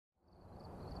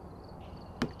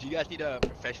Do you guys need a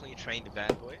professionally trained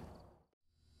van boy?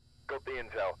 Got the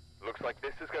intel. Looks like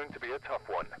this is going to be a tough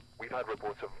one. We've had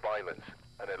reports of violence,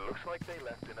 and it looks like they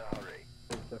left in a hurry.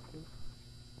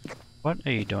 What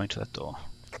are you doing to that door?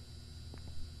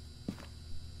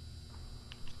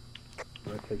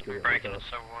 We break into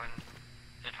so one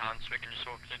enhance, we can just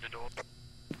walk through the door.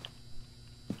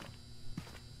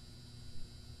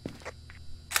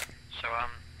 So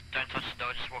don't touch the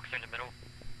door, just walk through the middle.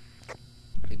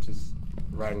 It just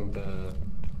rang the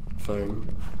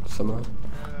phone somewhere.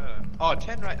 Oh,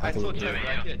 10 right. I saw 10 yeah, right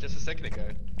yeah. here just a second ago.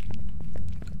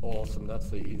 Awesome, that's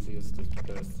the easiest to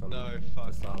burst on No fucking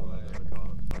asylum way. I've ever got.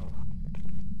 Oh.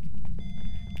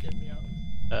 Get me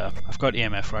out. I've got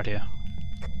EMF right here.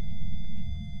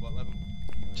 What level?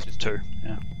 Just 2,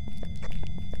 yeah.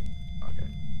 Okay.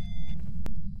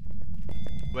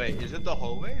 Wait, is it the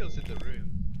hallway or is it the room?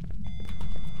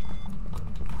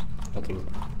 I think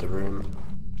the room.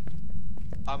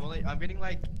 I'm getting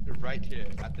like right here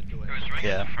at the door. It was ringing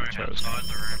Yeah, the phone that's what it was. outside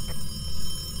the room.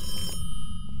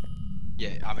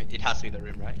 Yeah, I mean it has to be the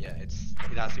room, right? Yeah, it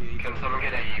has to be. Can someone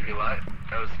get a UV light?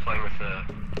 I was playing with the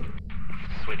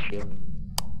switch. Yeah.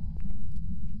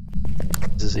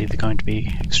 This is either going to be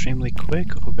extremely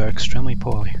quick or go extremely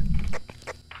poorly.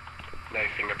 No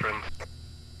fingerprints.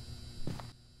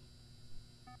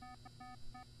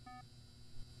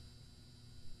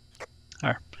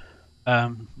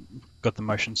 Got the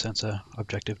motion sensor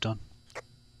objective done.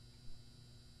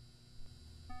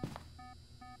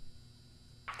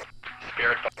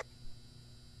 Spirit.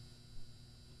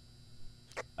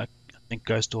 I think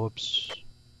ghost orbs.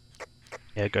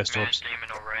 Yeah, ghost Man, orbs.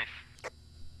 demon or wraith.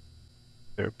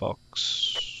 Spirit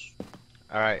box.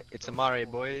 Alright, it's Amare,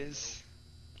 boys.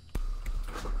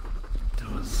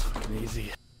 That was fucking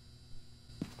easy.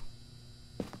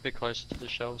 A bit closer to the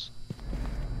shelves.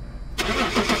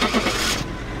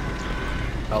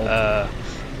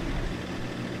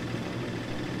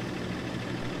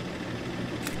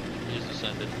 He's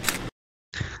descended.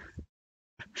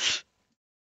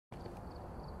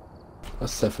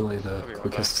 That's definitely the I'll be right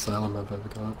quickest back. asylum I've ever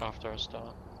got. After I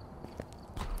start.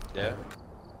 Yeah.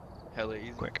 Hella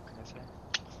easy. Quick. Can I say?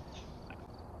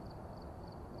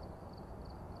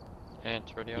 And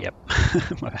it's ready up. Yep,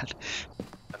 my bad.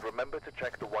 And remember to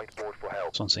check the whiteboard for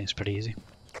help. This one seems pretty easy.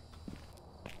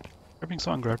 Hoping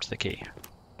someone grabs the key.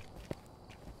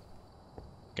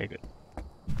 Okay, good.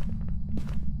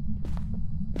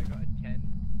 I got a 10,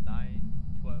 9,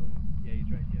 12. Yeah, he's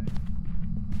right here.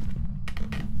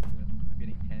 Yeah, I'm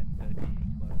getting 10, 13,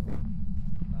 12,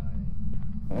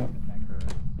 9. Back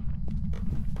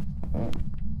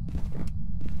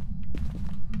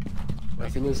I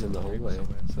think it was in the hallway,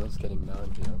 so I was getting 9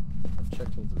 here. I've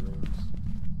checked all the rooms.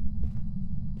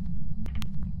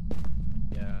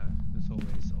 Yeah, this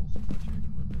hallway is also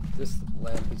fluctuating with it. This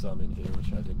lamp is on in here,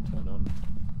 which I didn't turn on.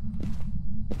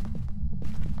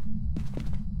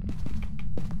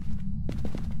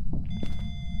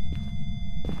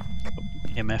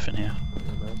 EMF in here. I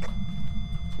don't know.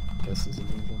 Guess there's a new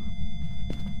one.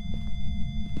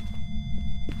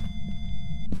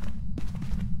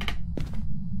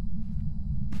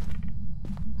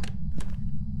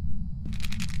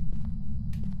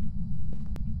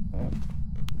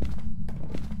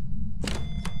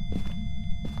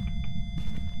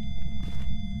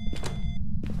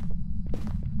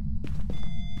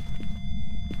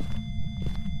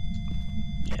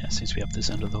 Yeah, seems to be up this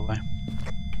end of the way.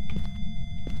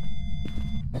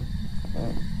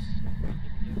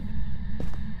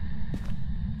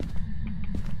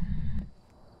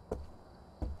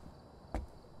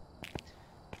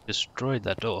 Destroyed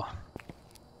that door.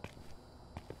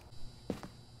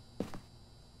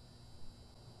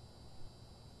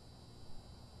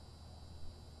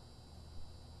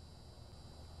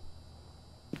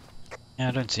 Yeah,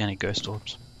 I don't see any ghost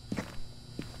orbs.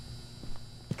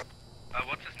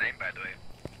 What's his name, by the way?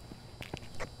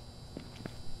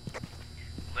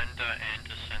 Linda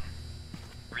Anderson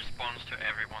responds to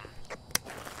everyone.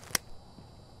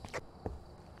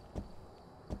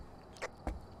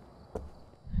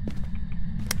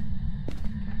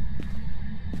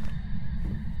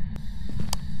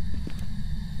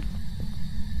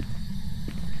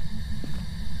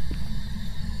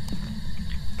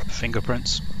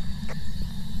 Fingerprints.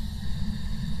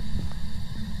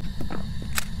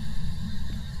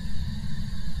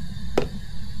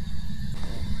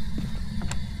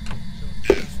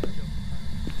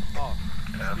 Oh,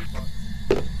 Yeah.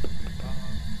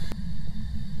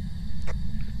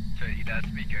 So it either has to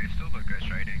be ghost orb or ghost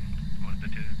writing. One of the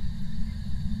two.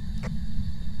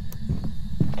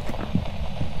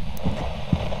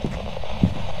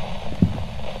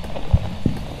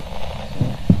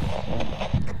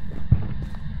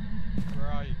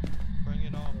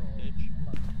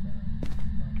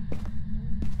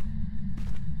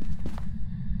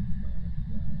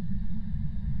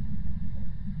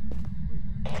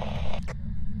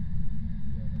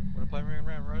 playing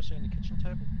around Rosie on the kitchen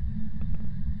table?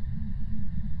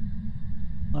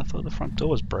 I thought the front door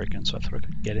was broken, so I thought I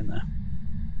could get in there.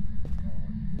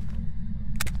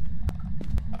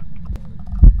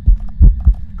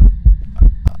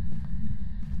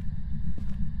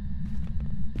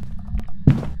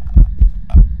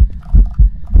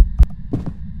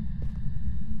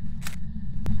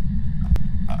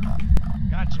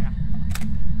 Gotcha.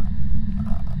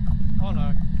 Oh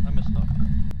no, I messed up.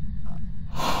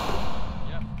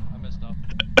 Yep, I messed up.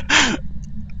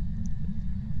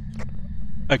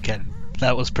 Okay,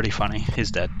 that was pretty funny.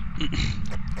 He's dead.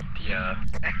 Yeah.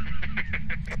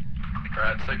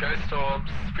 Right, so ghost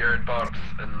orbs, spirit box,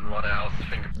 and what else?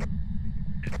 Fingerprint.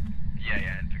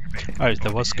 Yeah, and fingerprint. Oh,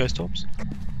 there was ghost orbs?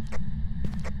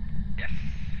 Yes.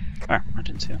 Oh, I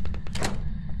didn't see it.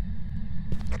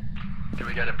 Did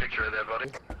we get a picture of their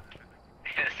body?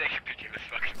 Yeah, the second picture was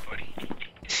fucking funny.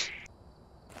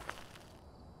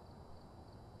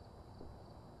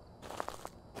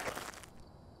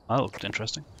 That looked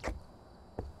interesting.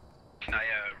 Can I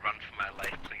run for my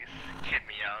life, please? Get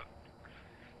me out.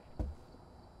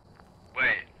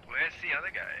 Wait, where's the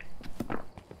other guy?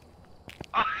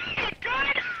 Oh my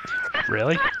god!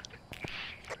 Really?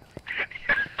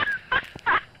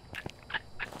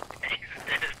 He's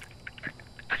dead.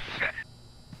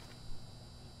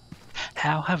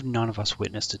 How have none of us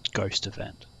witnessed a ghost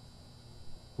event?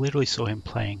 Literally saw him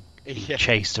being Yeah.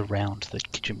 chased around the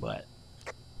kitchen by it.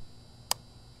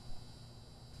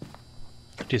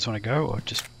 Do you just want to go, or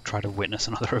just try to witness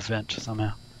another event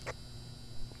somehow?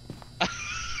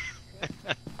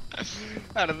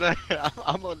 I don't know.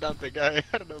 I'm all down to go.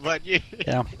 I don't know about you.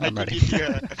 Yeah, I I'm can ready. Give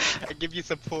you I give you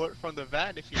support from the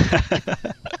van if you.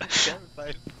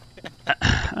 Terrified.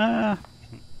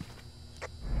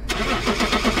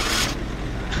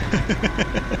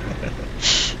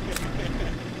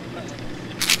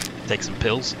 Take some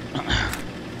pills.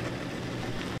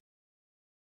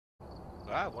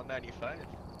 Wow, 195.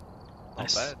 Not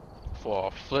Nice. bad.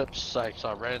 For flip's sakes,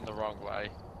 I ran the wrong way.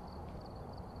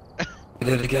 Did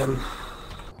it again.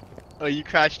 Oh, you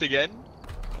crashed again?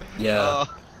 Yeah.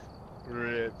 Oh,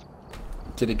 rip.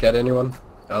 Did it get anyone?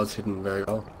 I was hidden very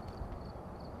well.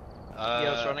 Yeah,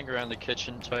 I was running around the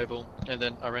kitchen table, and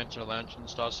then I ran to the lounge and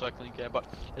started cycling again, but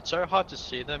it's so hard to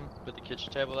see them with the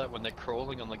kitchen table there when they're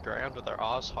crawling on the ground with their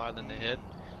ass higher than their head.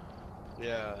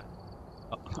 Yeah.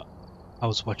 I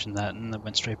was watching that and it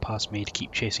went straight past me to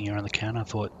keep chasing you around the counter. I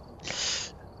thought,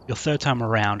 your third time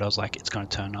around, I was like, it's going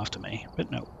to turn after me.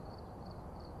 But no.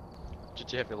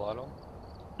 Did you have your light on?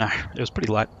 No, it was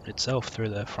pretty light itself through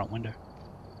the front window.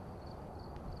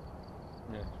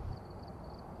 Yeah.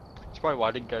 That's probably why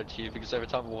I didn't go to you, because every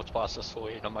time I walked past I saw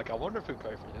you, and I'm like, I wonder if we'll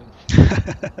go for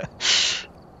him.